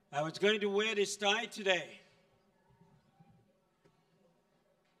I was going to wear this tie today.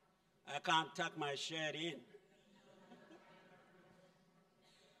 I can't tuck my shirt in.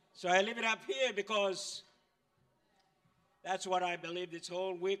 So I leave it up here because that's what I believe this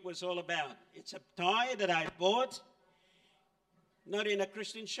whole week was all about. It's a tie that I bought, not in a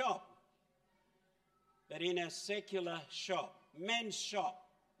Christian shop, but in a secular shop, men's shop.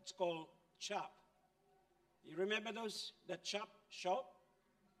 It's called Chop. You remember those, the Chop shop?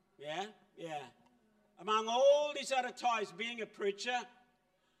 Yeah. Among all these other ties, being a preacher,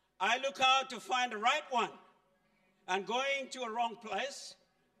 I look out to find the right one. And going to a wrong place,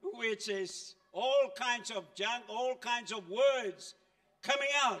 which is all kinds of junk, all kinds of words coming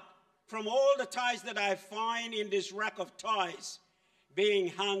out from all the ties that I find in this rack of ties being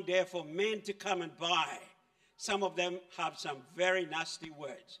hung there for men to come and buy. Some of them have some very nasty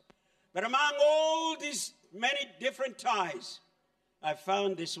words. But among all these many different ties, I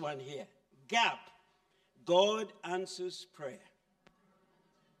found this one here. GAP, God Answers Prayer.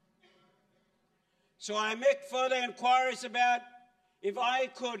 So I make further inquiries about if I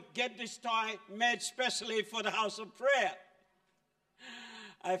could get this tie made specially for the house of prayer.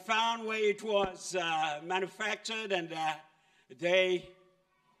 I found where it was manufactured, and they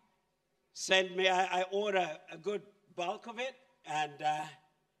sent me, I order a good bulk of it and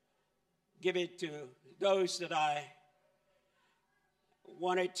give it to those that I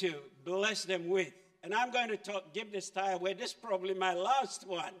wanted to bless them with. And I'm going to give this tie away. This is probably my last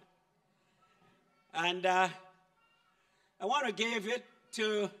one. And I want to give it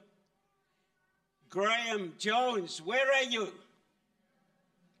to Graham Jones. Where are you?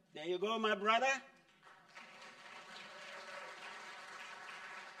 There you go, my brother.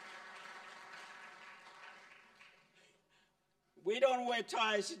 We don't wear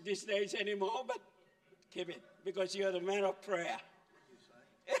ties these days anymore, but keep it, because you're the man of prayer.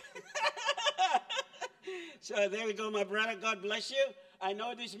 So there we go, my brother. God bless you. I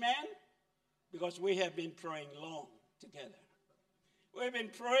know this man because we have been praying long together. We've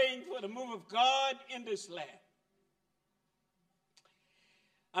been praying for the move of God in this land.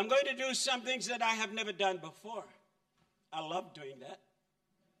 I'm going to do some things that I have never done before. I love doing that.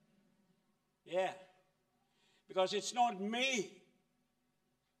 Yeah. Because it's not me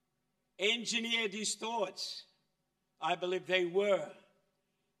engineer these thoughts. I believe they were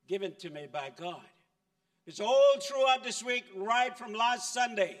given to me by God. It's all throughout this week, right from last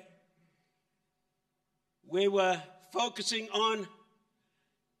Sunday. We were focusing on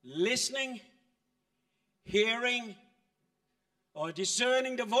listening, hearing, or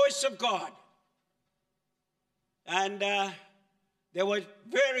discerning the voice of God. And there was a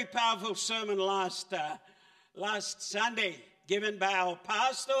very powerful sermon last Sunday given by our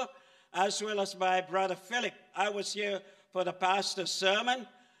pastor as well as by Brother Philip. I was here for the pastor's sermon,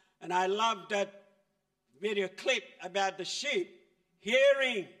 and I loved that video clip about the sheep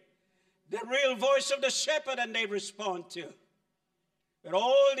hearing the real voice of the shepherd, and they respond to. But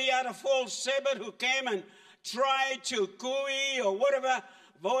all the other false shepherd who came and tried to cooey or whatever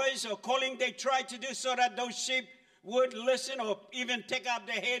voice or calling they tried to do so that those sheep would listen or even take up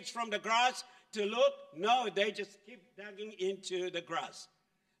their heads from the grass to look, no, they just keep digging into the grass.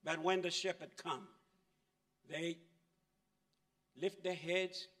 But when the shepherd comes, they lift their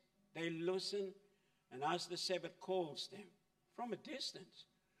heads, they listen, and as the shepherd calls them from a distance,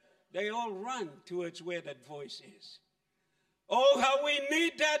 they all run towards where that voice is. Oh, how we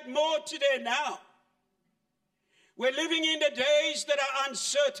need that more today now. We're living in the days that are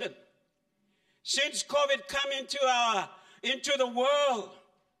uncertain. Since COVID came into the world,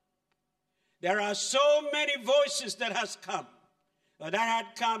 there are so many voices that had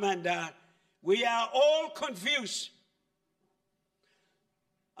come, and we are all confused.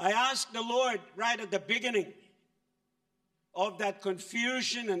 I asked the Lord right at the beginning of that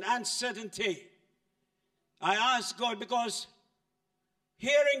confusion and uncertainty. I asked God, because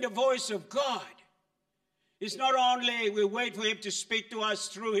hearing the voice of God is not only we wait for him to speak to us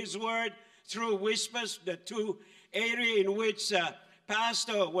through his word, through whispers, the two areas in which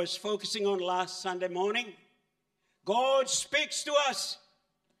Pastor was focusing on last Sunday morning. God speaks to us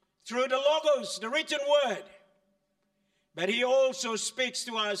through the Logos, the written word. But he also speaks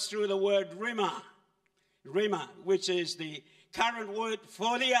to us through the word Rhema, which is the current word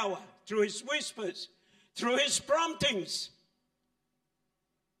for the hour, through his whispers, through his promptings.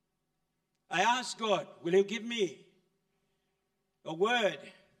 I asked God, will you give me a word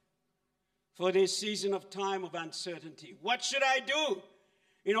for this season of time of uncertainty? What should I do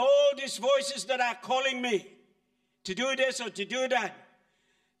in all these voices that are calling me to do this or to do that,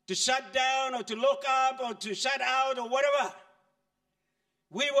 to shut down or to look up or to shut out or whatever?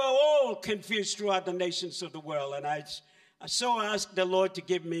 We were all confused throughout the nations of the world, and I so asked the Lord to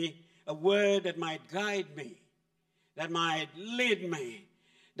give me a word that might guide me, that might lead me,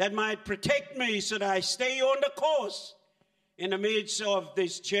 that might protect me so that I stay on the course in the midst of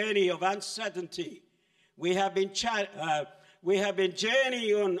this journey of uncertainty. We have been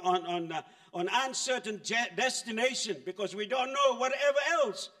journeying on uncertain destination because we don't know whatever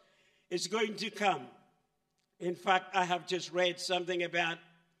else is going to come. In fact, I have just read something about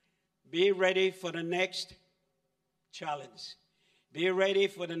be ready for the next challenge. Be ready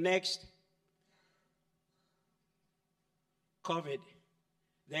for the next COVID.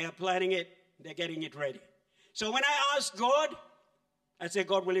 They are planning it. They're getting it ready. So when I asked God, I said,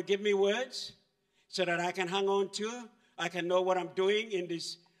 God, will you give me words so that I can hang on to, I can know what I'm doing in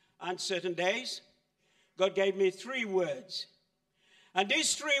these uncertain days? God gave me 3 words. And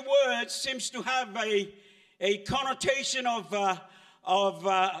these 3 words seems to have a connotation of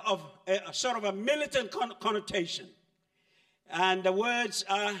sort of a militant connotation. And the words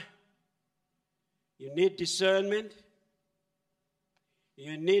are, you need discernment,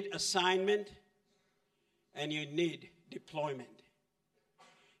 you need assignment, and you need deployment.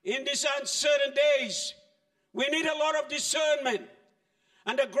 In these uncertain days, we need a lot of discernment.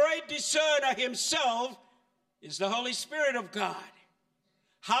 And the great discerner himself is the Holy Spirit of God.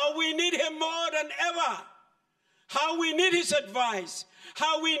 How we need him more than ever. How we need his advice.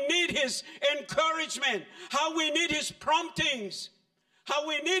 How we need his encouragement. How we need his promptings. How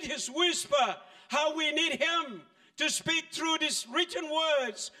we need his whisper. How we need him to speak through these written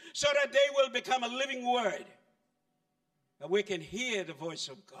words so that they will become a living word. And we can hear the voice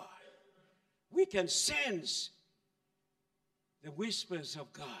of God. We can sense the whispers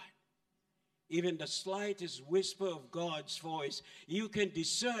of God. Even the slightest whisper of God's voice, you can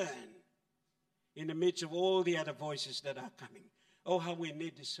discern in the midst of all the other voices that are coming. Oh, how we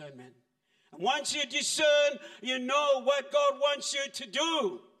need discernment. And once you discern, you know what God wants you to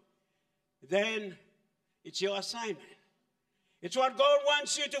do. Then it's your assignment. It's what God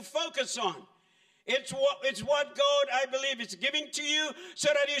wants you to focus on. It's what God, I believe, is giving to you so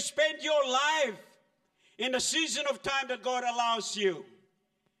that you spend your life in the season of time that God allows you.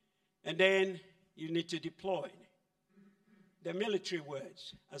 And then you need to deploy the military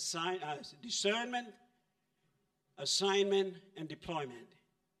words, discernment, assignment, and deployment.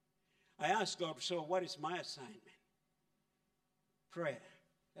 I asked God, so what is my assignment? Prayer.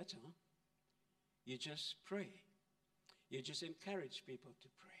 That's all. You just pray. You just encourage people to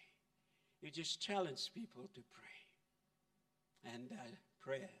pray. You just challenge people to pray. And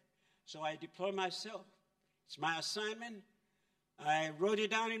prayer. So I deploy myself. It's my assignment. I wrote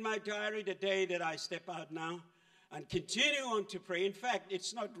it down in my diary the day that I step out now and continue on to pray. In fact,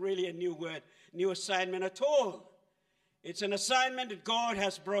 it's not really a new assignment at all. It's an assignment that God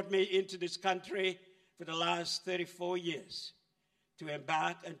has brought me into this country for the last 34 years to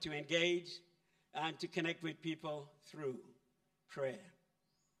embark and to engage and to connect with people through prayer.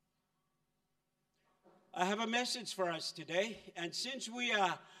 I have a message for us today, and since we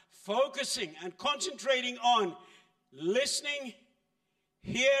are focusing and concentrating on listening,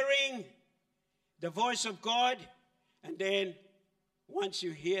 hearing the voice of God, and then once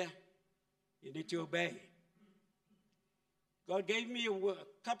you hear, you need to obey. God gave me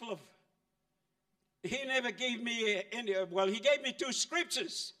he never gave me he gave me 2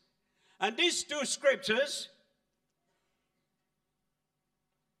 scriptures. And these 2 scriptures,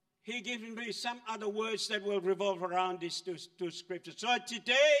 he gave me some other words that will revolve around these two scriptures. So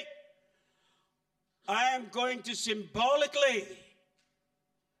today, I am going to symbolically,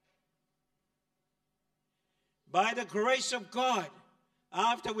 by the grace of God,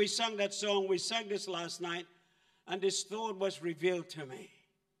 after we sang that song, we sang this last night, and this thought was revealed to me.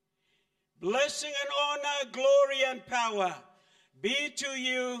 Blessing and honor, glory and power be to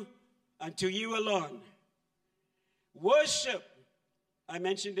you and to you alone. Worship, I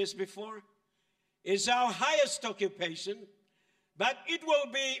mentioned this before, is our highest occupation, but it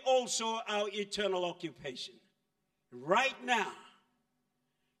will be also our eternal occupation. Right now,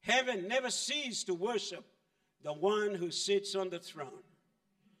 heaven never ceases to worship the one who sits on the throne.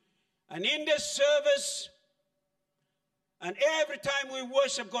 And in this service, and every time we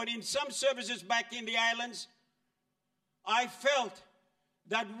worship God, in some services back in the islands, I felt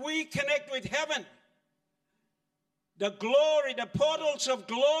that we connect with heaven. The glory, the portals of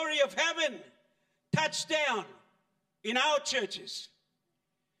glory of heaven touch down in our churches.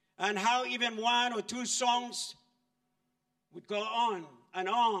 And how even 1 or 2 songs would go on and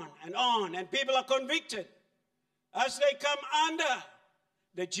on and on. And people are convicted as they come under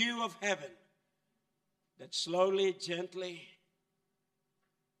the dew of heaven that slowly, gently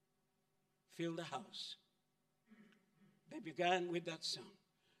fill the house. They began with that song.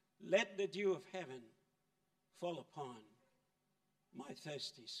 Let the dew of heaven fall upon my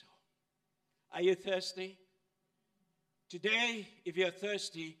thirsty soul. Are you thirsty? Today, if you're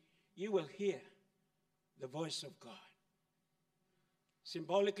thirsty, you will hear the voice of God.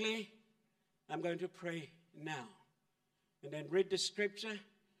 Symbolically, I'm going to pray now and then read the scripture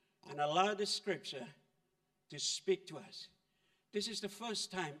and allow the scripture to speak to us. This is the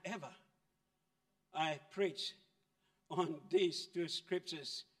first time ever I preach on these two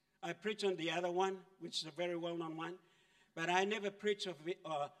scriptures. I preach on the other one, which is a very well-known one, but I never preach on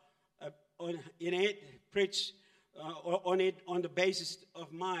it on the basis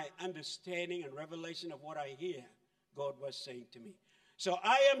of my understanding and revelation of what I hear God was saying to me. So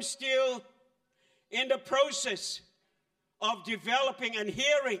I am still in the process of developing and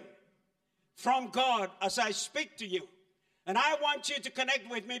hearing from God as I speak to you. And I want you to connect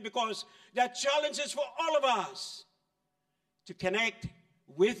with me because there are challenges for all of us to connect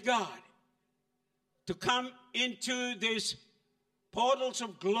with God, to come into these portals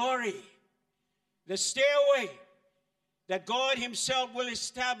of glory, the stairway that God himself will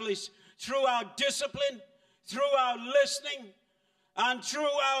establish through our discipline, through our listening, and through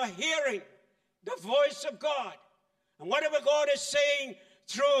our hearing the voice of God. And whatever God is saying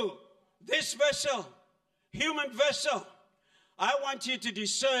through this vessel, human vessel, I want you to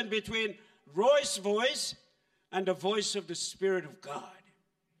discern between Roy's voice and the voice of the Spirit of God.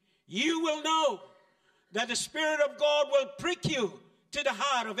 You will know that the Spirit of God will prick you to the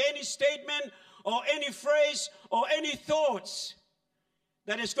heart of any statement or any phrase or any thoughts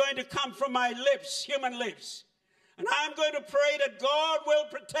that is going to come from my lips, human lips. And I'm going to pray that God will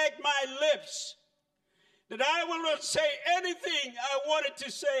protect my lips, that I will not say anything I wanted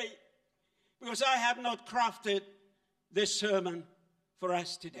to say, because I have not crafted this sermon for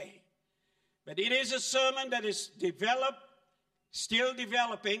us today. But it is a sermon that is developed, still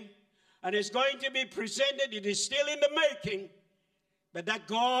developing, and is going to be presented. It is still in the making, but that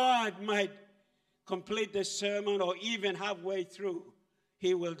God might complete the sermon, or even halfway through,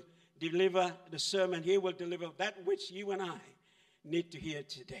 he will deliver the sermon. He will deliver that which you and I need to hear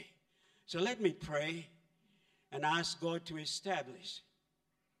today. So let me pray and ask God to establish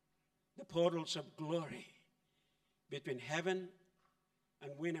the portals of glory between heaven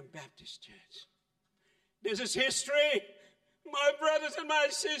and Wynnum Baptist Church. This is history, my brothers and my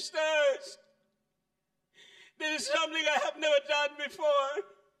sisters. This is something I have never done before.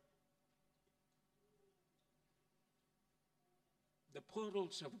 The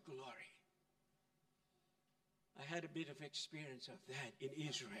portals of glory. I had a bit of experience of that in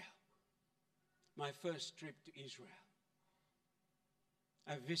Israel. My first trip to Israel.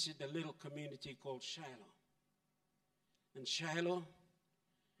 I visited a little community called Shiloh. And Shiloh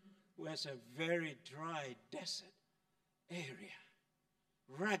was a very dry desert area,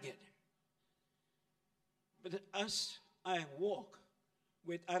 rugged. But as I walk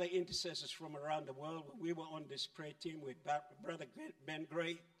with other intercessors from around the world, we were on this prayer team with Brother Ben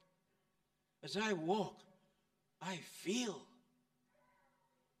Gray. As I walk, I feel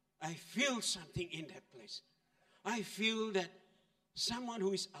something in that place. I feel that someone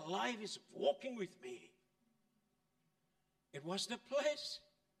who is alive is walking with me. It was the place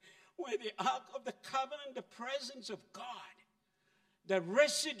where the Ark of the Covenant, the presence of God, the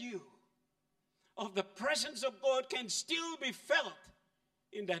residue of the presence of God can still be felt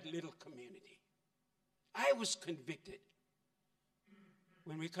in that little community. I was convicted.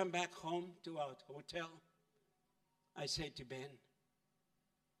 When we come back home to our hotel, I said to Ben,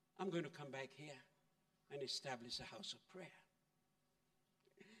 I'm going to come back here and establish a house of prayer.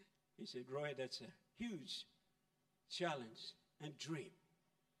 He said, Roy, that's a huge challenge and dream.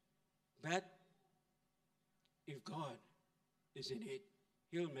 But if God is in it,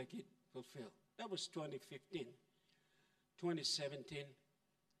 he'll make it fulfilled. That was 2015. 2017,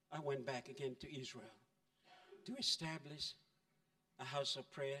 I went back again to Israel to establish a house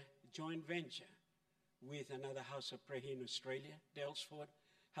of prayer, joint venture with another house of prayer here in Australia, Dalesford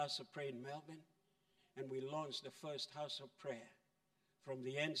House of Prayer in Melbourne. And we launched the first house of prayer from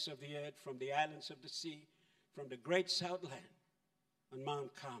the ends of the earth, from the islands of the sea, from the great Southland on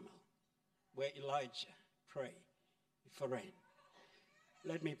Mount Carmel, where Elijah prayed for rain.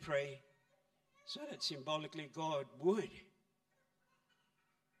 Let me pray so that symbolically God would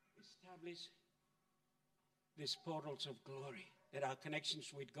establish these portals of glory, that our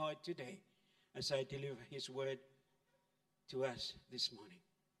connections with God today, as I deliver his word to us this morning.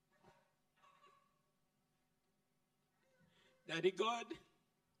 Daddy God,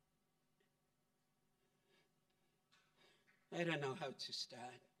 I don't know how to start.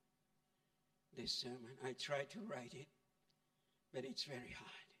 this sermon. I tried to write it, but it's very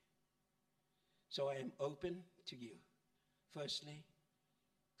hard. So I am open to you. Firstly,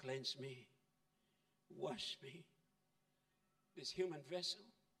 cleanse me, wash me. This human vessel,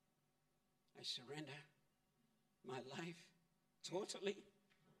 I surrender my life totally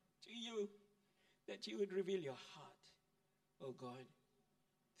to you, that you would reveal your heart, oh God,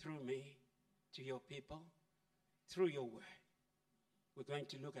 through me to your people, through your word. We're going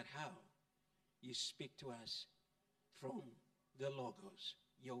to look at how you speak to us from the Logos,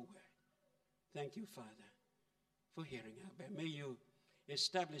 your word. Thank you, Father, for hearing our prayer. May you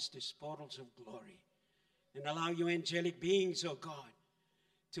establish these portals of glory and allow your angelic beings, oh God,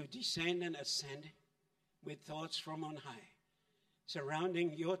 to descend and ascend with thoughts from on high,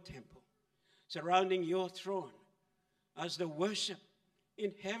 surrounding your temple, surrounding your throne, as the worship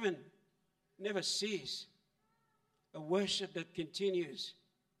in heaven never ceases, a worship that continues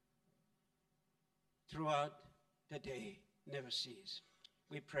throughout the day, never ceases.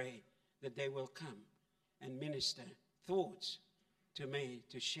 We pray that they will come and minister thoughts to me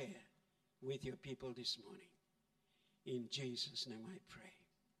to share with your people this morning. In Jesus' name I pray.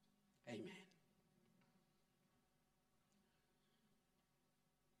 Amen.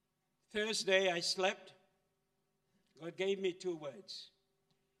 Thursday I slept. God gave me 2 words: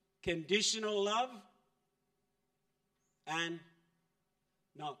 conditional love and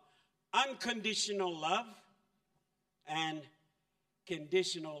unconditional love and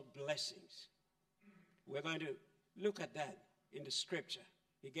conditional blessings. We're going to look at that in the scripture.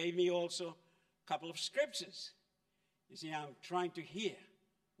 He gave me also a couple of scriptures. You see, I'm trying to hear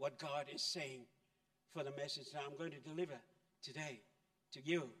what God is saying for the message that I'm going to deliver today to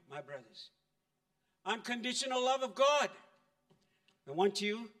you, my brothers. Unconditional love of God. I want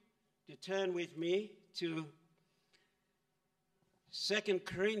you to turn with me to 2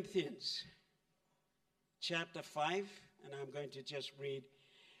 Corinthians chapter 5, and I'm going to just read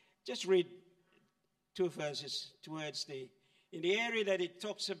 2 verses towards in the area that it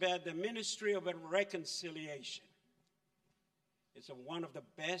talks about the ministry of a reconciliation. It's one of the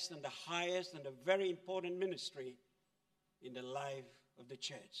best and the highest and a very important ministry in the life of the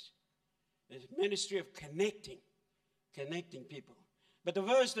church. The ministry of connecting people. But the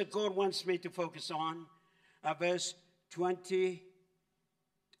verse that God wants me to focus on are verse 20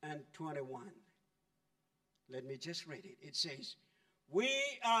 and 21. Let me just read it. It says, "We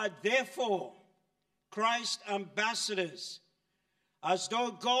are therefore Christ's ambassadors, as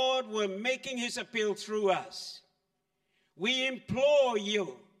though God were making his appeal through us. We implore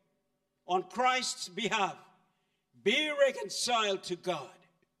you on Christ's behalf, be reconciled to God.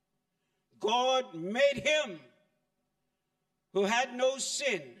 God made him who had no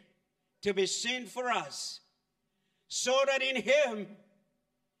sin to be sin for us, so that in him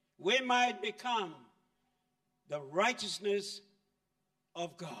we might become the righteousness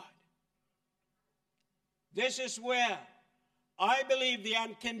of God." This is where I believe the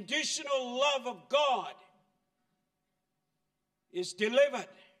unconditional love of God is delivered.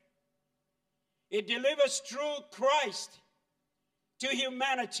 It delivers through Christ to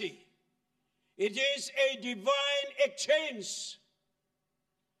humanity. It is a divine exchange.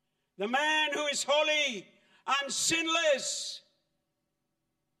 The man who is holy and sinless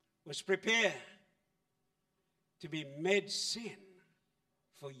was prepared to be made sin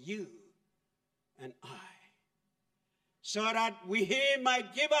for you and I, so that he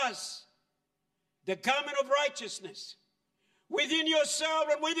might give us the garment of righteousness. Within yourself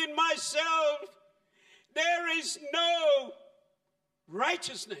and within myself, there is no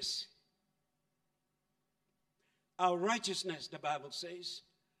righteousness. Our righteousness, the Bible says,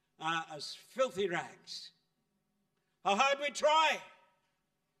 are as filthy rags. How hard we try.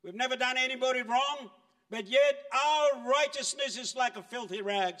 We've never done anybody wrong, but yet our righteousness is like a filthy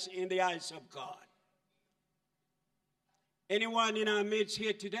rags in the eyes of God. Anyone in our midst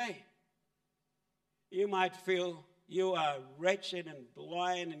here today, you might feel you are wretched and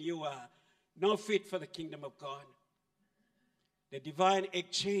blind and you are no fit for the kingdom of God. The divine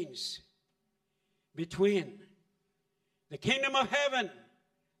exchange between the kingdom of heaven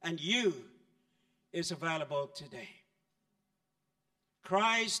and you is available today.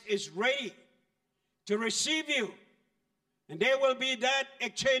 Christ is ready to receive you, and there will be that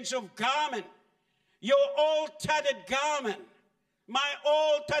exchange of garment. Your old tattered garment, my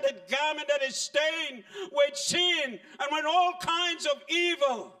old tattered garment that is stained with sin and with all kinds of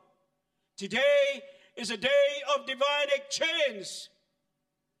evil. Today is a day of divine exchange.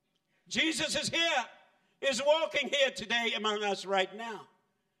 Jesus is here, is walking here today among us right now.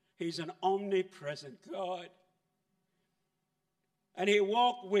 He's an omnipresent God. And he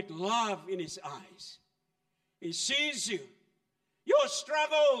walks with love in his eyes. He sees you, your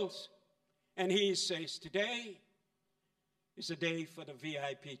struggles, and he says, today is a day for the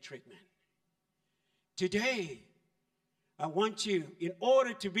VIP treatment. Today, I want you, in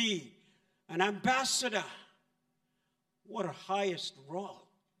order to be an ambassador, what a highest role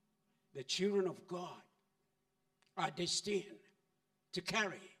the children of God are destined to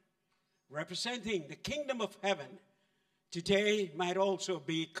carry, representing the kingdom of heaven. Today might also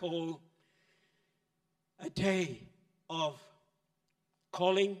be called a day of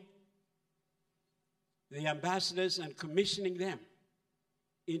calling the ambassadors and commissioning them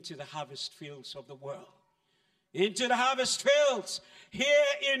into the harvest fields of the world. Into the harvest fields here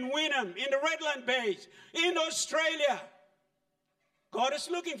in Wynnum, in the Redland Bays, in Australia. God is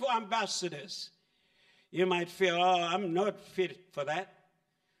looking for ambassadors. You might feel, oh, I'm not fit for that.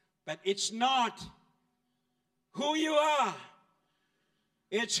 But it's not who you are.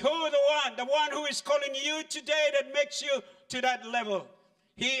 It's the one who is calling you today that makes you to that level.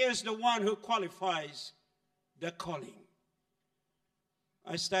 He is the one who qualifies the calling.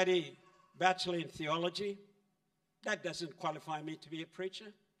 I study bachelor in theology. That doesn't qualify me to be a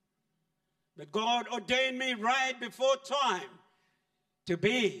preacher. But God ordained me right before time to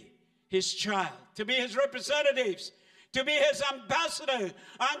be his child, to be his representatives, to be his ambassador.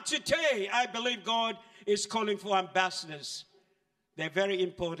 And today, I believe God is calling for ambassadors. They're very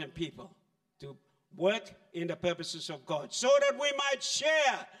important people to work in the purposes of God, so that we might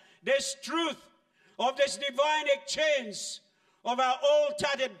share this truth of this divine exchange of our old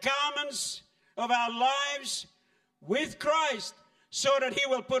tattered garments, of our lives with Christ, so that he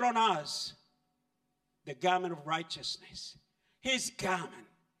will put on us the garment of righteousness, his garment.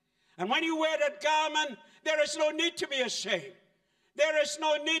 And when you wear that garment, there is no need to be ashamed. There is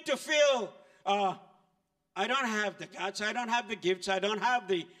no need to feel, I don't have the guts, I don't have the gifts, I don't have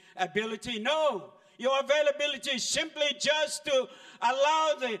the ability. No, your availability is simply just to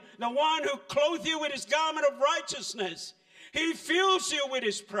allow the one who clothes you with his garment of righteousness. He fills you with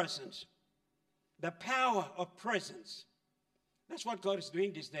his presence. The power of presence. That's what God is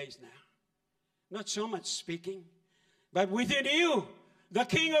doing these days now. Not so much speaking, but within you, the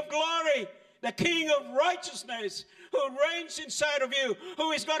King of glory, the King of righteousness, who reigns inside of you,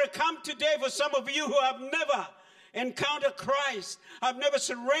 who is going to come today for some of you who have never encountered Christ, have never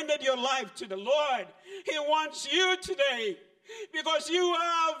surrendered your life to the Lord. He wants you today because you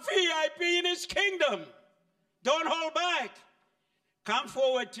are a VIP in his kingdom. Don't hold back. Come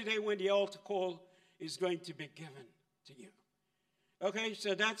forward today when the altar call is going to be given to you. Okay,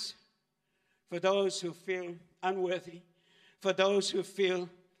 so that's for those who feel unworthy, for those who feel,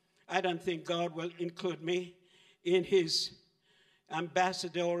 I don't think God will include me in his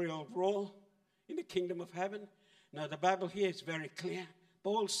ambassadorial role in the kingdom of heaven. Now, the Bible here is very clear.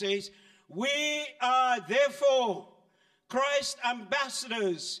 Paul says, we are therefore Christ's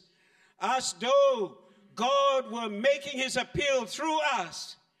ambassadors, as though God were making his appeal through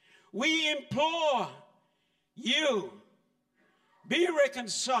us. We implore you, be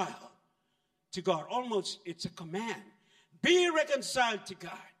reconciled to God. Almost it's a command. Be reconciled to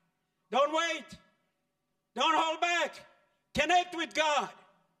God. Don't wait. Don't hold back. Connect with God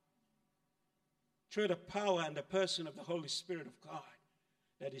through the power and the person of the Holy Spirit of God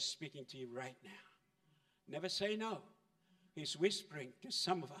that is speaking to you right now. Never say no. He's whispering to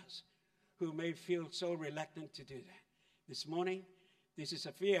some of us who may feel so reluctant to do that. This morning, this is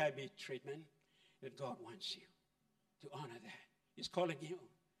a VIP treatment that God wants you to honor that. He's calling you.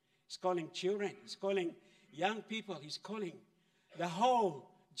 He's calling children. He's calling young people. He's calling the whole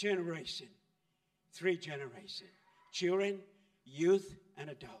generation. 3 generations. Children, youth, and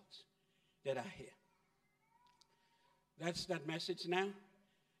adults that are here. That's that message now.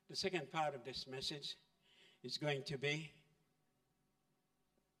 The second part of this message is going to be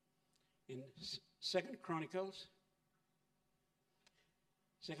in 2 Chronicles.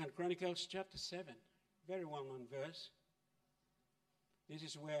 2 Chronicles chapter 7. Very well-known verse. This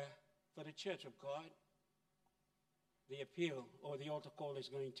is where, for the church of God, the appeal or the altar call is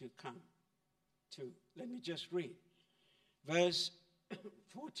going to come to. Let me just read. Verse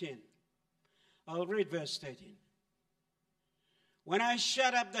 14. I'll read verse 13. When I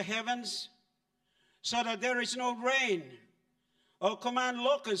shut up the heavens so that there is no rain, or command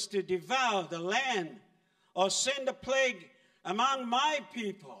locusts to devour the land, or send a plague among my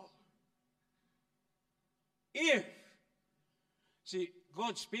people. If, see,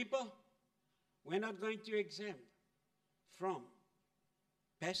 God's people, we're not going to exempt from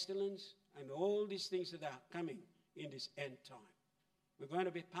pestilence and all these things that are coming in this end time. We're going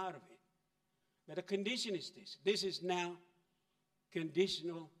to be part of it. But the condition is this. This is now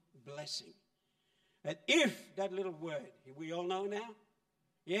conditional blessing. And if, that little word, we all know now?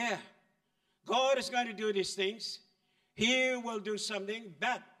 Yeah. God is going to do these things. He will do something.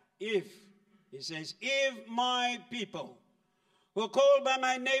 But if, he says, if my people who are called by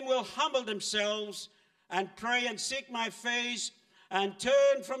my name will humble themselves and pray and seek my face and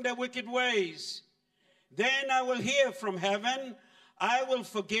turn from their wicked ways, then I will hear from heaven, I will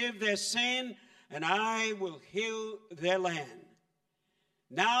forgive their sin, and I will heal their land.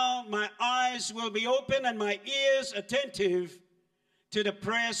 Now my eyes will be open and my ears attentive to the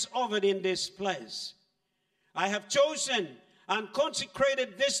prayers offered in this place. I have chosen and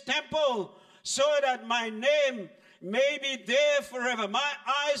consecrated this temple so that my name may be there forever. My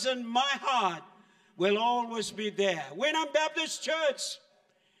eyes and my heart will always be there. Wynnum Baptist Church,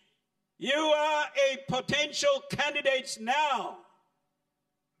 you are a potential candidate now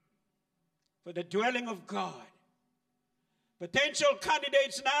for the dwelling of God. Potential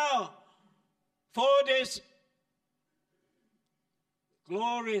candidates now for this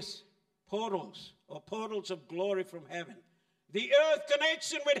glorious portals or portals of glory from heaven. The earth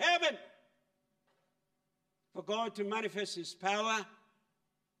connection with heaven. For God to manifest his power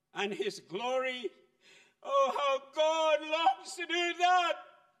and his glory. Oh, how God longs to do that.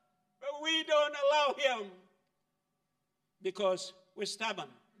 But we don't allow him because we're stubborn.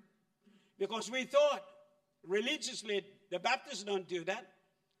 Because we thought religiously the Baptists don't do that.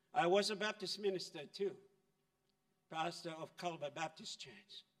 I was a Baptist minister too. Pastor of Calvary Baptist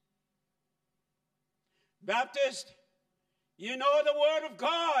Church. Baptist, you know the Word of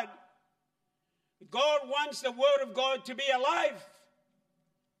God. God wants the Word of God to be alive.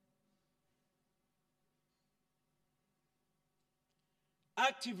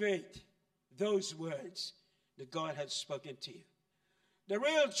 Activate those words that God has spoken to you. The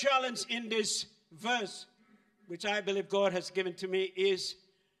real challenge in this verse, which I believe God has given to me, is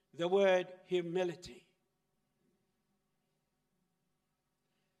the word humility.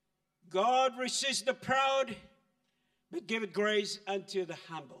 God resists the proud, but giveth grace unto the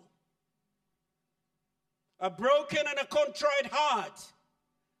humble. A broken and a contrite heart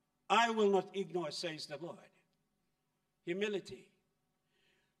I will not ignore, says the Lord. Humility.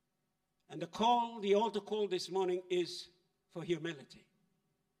 And the altar call this morning is for humility.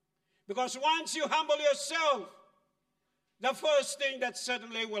 Because once you humble yourself, the first thing that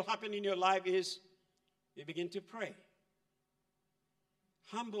certainly will happen in your life is you begin to pray.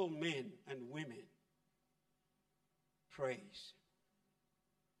 Humble men and women praise.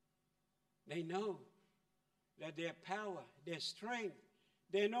 They know that their power, their strength,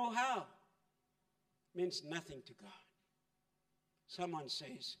 their know-how means nothing to God. Someone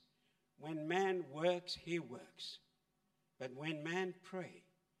says, when man works, he works. But when man prays,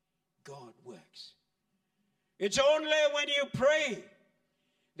 God works. It's only when you pray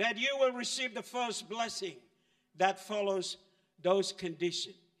that you will receive the first blessing that follows those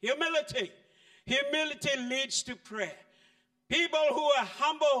conditions. Humility. Humility leads to prayer. People who are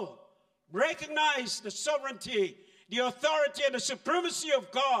humble recognize the sovereignty, the authority, and the supremacy of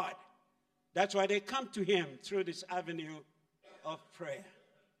God. That's why they come to him through this avenue of prayer.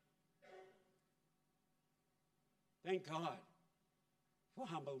 Thank God for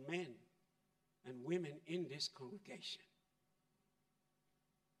humble men and women in this congregation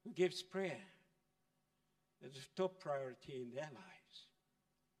who gives prayer as a top priority in their lives.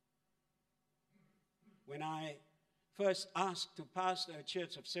 When I first asked to pastor a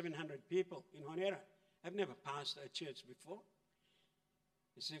church of 700 people in Honera, I've never pastored a church before.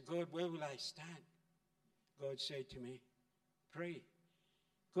 I said, God, where will I stand? God said to me, pray.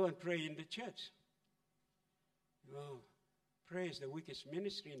 Go and pray in the church. Oh, prayer is the weakest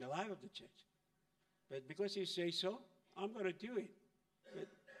ministry in the life of the church. But because you say so, I'm going to do it.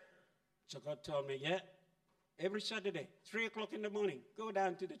 So God told me, yeah, every Saturday, 3 o'clock in the morning, go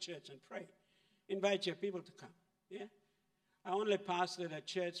down to the church and pray. Invite your people to come. Yeah? I only pastored a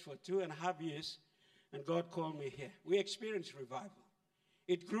church for 2.5 years, and God called me here. We experienced revival.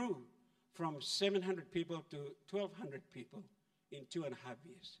 It grew from 700 people to 1,200 people in 2.5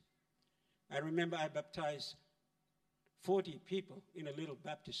 years. I remember I baptized 40 people in a little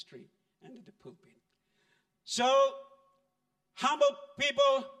baptistry under the pulpit. So, humble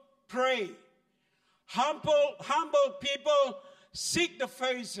people pray. Humble people seek the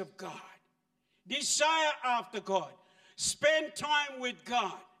face of God. Desire after God. Spend time with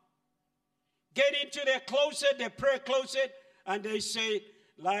God. Get into their closet, their prayer closet, and they say,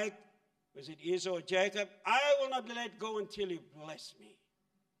 like, was it Esau or Jacob? I will not let go until you bless me.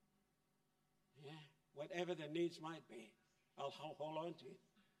 Yeah, whatever the needs might be, I'll hold on to it.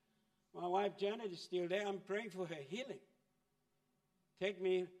 My wife Janet is still there. I'm praying for her healing. Take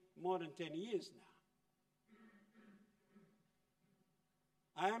me more than 10 years now.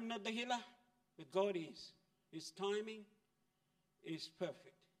 I am not the healer, but God is. His timing is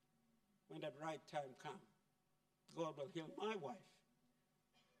perfect. When that right time comes, God will heal my wife.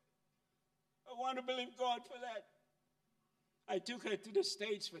 I want to believe God for that. I took her to the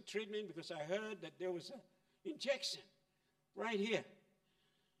States for treatment because I heard that there was an injection right here.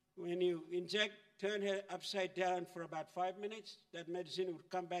 When you inject, turn her upside down for about 5 minutes, that medicine would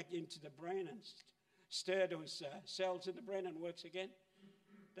come back into the brain and stir those cells in the brain and works again.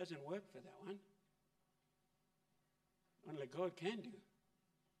 Doesn't work for that one. Only God can do.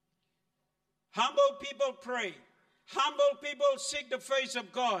 Humble people pray. Humble people seek the face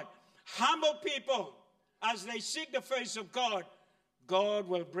of God. Humble people, as they seek the face of God, God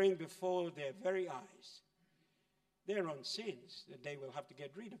will bring before their very eyes their own sins that they will have to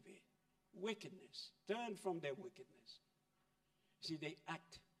get rid of it. Wickedness. Turn from their wickedness. See, they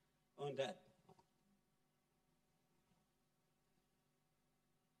act on that.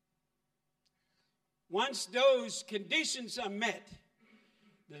 Once those conditions are met,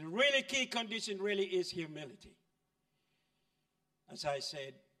 the really key condition really is humility. As I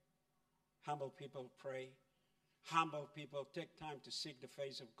said, humble people pray. Humble people take time to seek the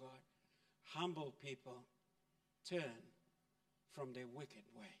face of God. Humble people turn from their wicked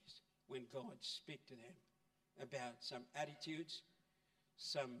ways when God speaks to them about some attitudes,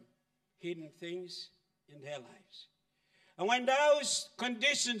 some hidden things in their lives. And when those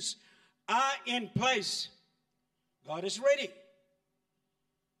conditions are in place, God is ready.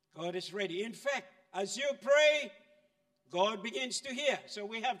 God is ready. In fact, as you pray, God begins to hear. So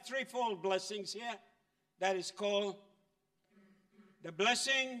we have threefold blessings here. That is called the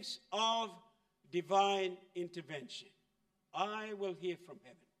blessings of divine intervention. I will hear from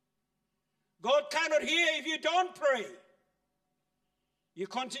heaven. God cannot hear if you don't pray. You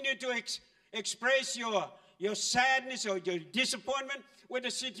continue to express your sadness or your disappointment with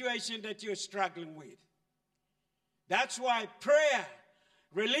the situation that you're struggling with. That's why prayer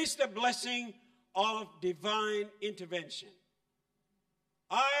releases the blessing of divine intervention.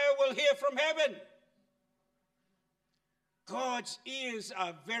 I will hear from heaven. God's ears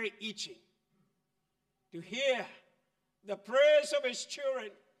are very itching to hear the prayers of his children,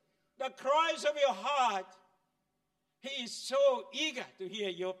 the cries of your heart. He is so eager to hear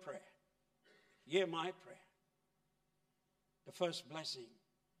your prayer. Hear my prayer. The first blessing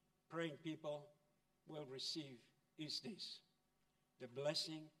praying people will receive is this: the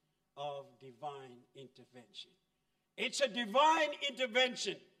blessing of divine intervention. It's a divine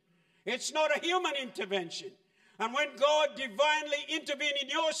intervention. It's not a human intervention. And when God divinely intervenes in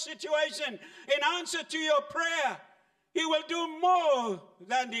your situation in answer to your prayer, he will do more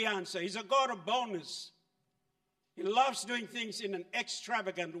than the answer. He's a God of bonus. He loves doing things in an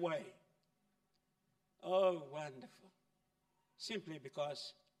extravagant way. Oh, wonderful. Simply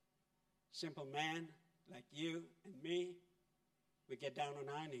because simple man like you and me, we get down on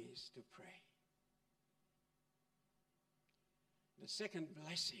our knees to pray. The second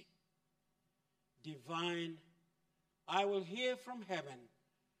blessing, divine, I will hear from heaven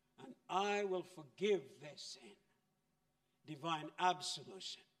and I will forgive their sin. Divine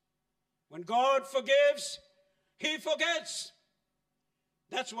absolution. When God forgives, he forgets.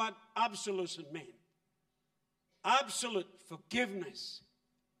 That's what absolution means. Absolute forgiveness.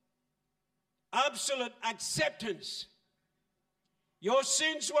 Absolute acceptance. Your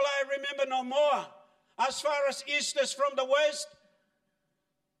sins will I remember no more. As far as east is from the west,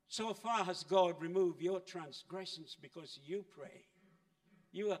 so far has God removed your transgressions because you pray.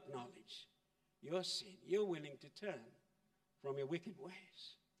 You acknowledge your sin. You're willing to turn from your wicked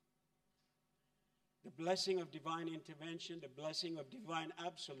ways. The blessing of divine intervention, the blessing of divine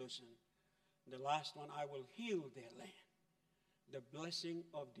absolution. The last one, I will heal their land. The blessing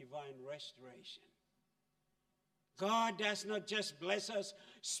of divine restoration. God does not just bless us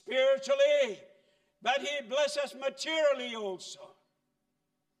spiritually, but he blesses us materially also.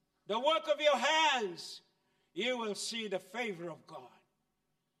 The work of your hands, you will see the favor of God,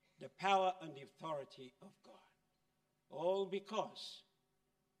 the power and the authority of God. All because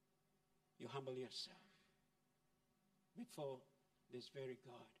you humble yourself before this very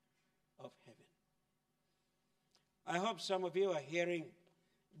God of heaven. I hope some of you are hearing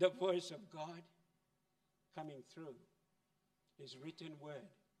the voice of God coming through his written word.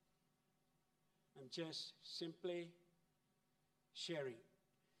 I'm just simply sharing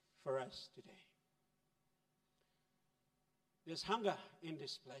for us today. There's hunger in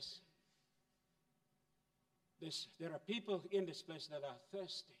this place. There are people in this place that are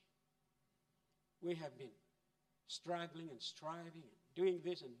thirsty. We have been struggling and striving and doing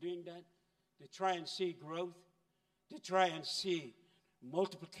this and doing that, to try and see growth, to try and see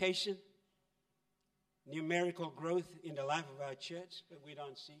multiplication, numerical growth in the life of our church, but we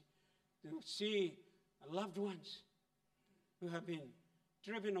don't see. To see loved ones who have been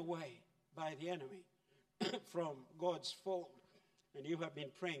driven away by the enemy from God's fold, and you have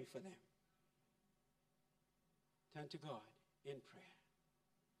been praying for them. Turn to God in prayer.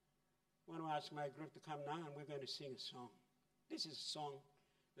 I want to ask my group to come now, and we're going to sing a song. This is a song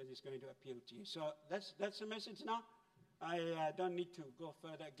that is going to appeal to you. So that's the message now. I don't need to go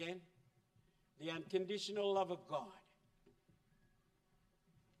further again. The unconditional love of God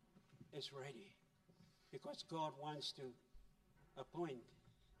is ready, because God wants to appoint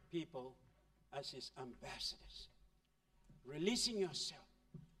people as his ambassadors. Releasing yourself.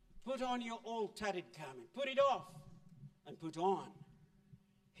 Put on your old tattered garment. Put it off and put on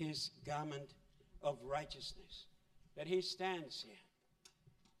his garment of righteousness, that he stands here.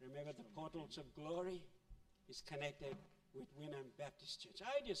 Remember, the portals of glory is connected with Wynnum Baptist Church.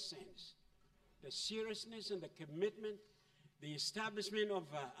 I just sense the seriousness and the commitment, the establishment of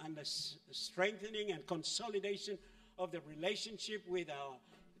and the strengthening and consolidation of the relationship with our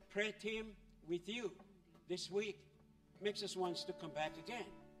prayer team, with you this week, makes us want to come back again.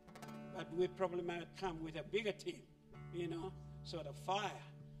 But we probably might come with a bigger team, so the fire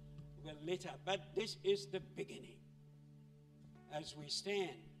will lit up. But this is the beginning. As we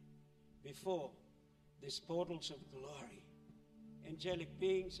stand before these portals of glory, angelic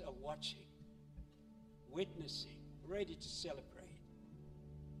beings are watching, witnessing, ready to celebrate.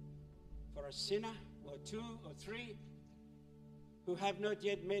 For a sinner or two or three who have not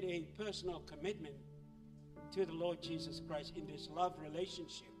yet made a personal commitment to the Lord Jesus Christ in this love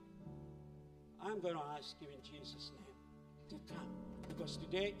relationship, I'm going to ask you in Jesus' name to come, because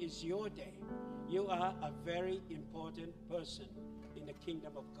today is your day. You are a very important person in the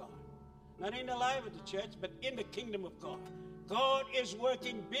kingdom of God. Not in the life of the church, but in the kingdom of God. God is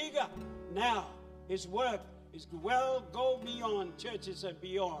working bigger now. His work is go beyond churches and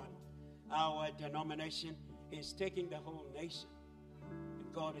beyond our denomination. He's taking the whole nation.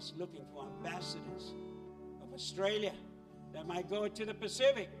 And God is looking for ambassadors of Australia that might go to the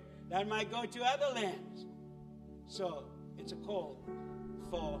Pacific, that might go to other lands. So it's a call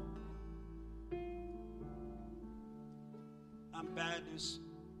for ambassadors'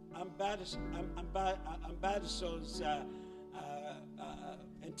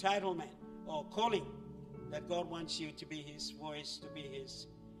 entitlement or calling, that God wants you to be his voice, to be his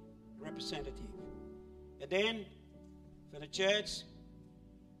representative. And then for the church,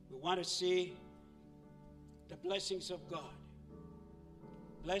 we want to see the blessings of God,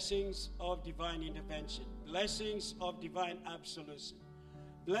 blessings of divine intervention, blessings of divine absolution,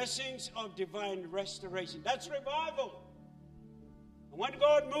 blessings of divine restoration. That's revival. And when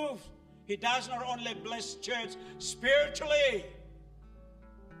God moves, he does not only bless church spiritually.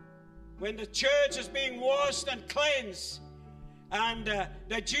 When the church is being washed and cleansed, and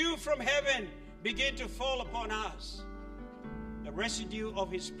the dew from heaven begin to fall upon us, the residue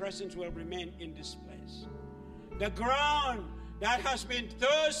of his presence will remain in this place. The ground that has been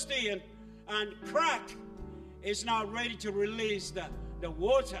thirsty and cracked is now ready to release the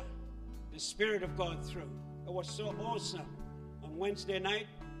water, the Spirit of God through. It was so awesome. On Wednesday night,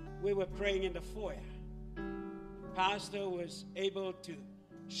 we were praying in the foyer. Pastor was able to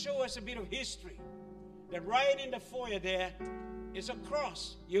show us a bit of history. That right in the foyer there is a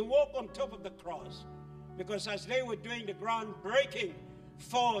cross. You walk on top of the cross. Because as they were doing the groundbreaking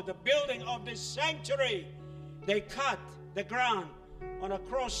for the building of this sanctuary, they cut the ground on a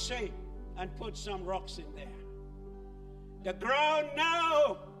cross shape and put some rocks in there. The ground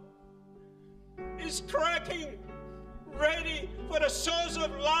now is cracking, ready for the source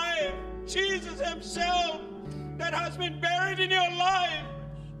of life, Jesus himself, that has been buried in your life.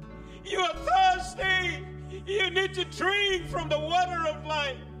 You are thirsty. You need to drink from the water of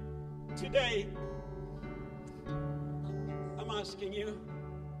life today. I'm asking you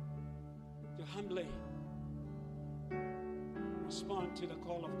to humbly respond to the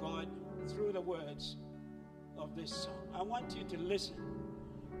call of God through the words of this song. I want you to listen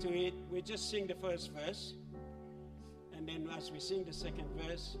to it. We just sing the first verse, and then as we sing the second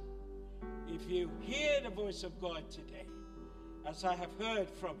verse, if you hear the voice of God today, as I have heard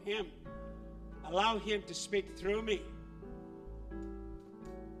from him, allow him to speak through me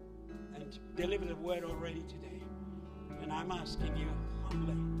and deliver the word already today. And I'm asking you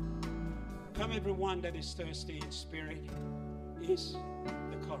humbly, come everyone that is thirsty in spirit, is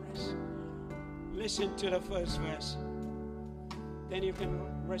the chorus. Listen to the first verse. Then you can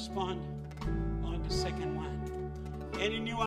respond on the second one. Any new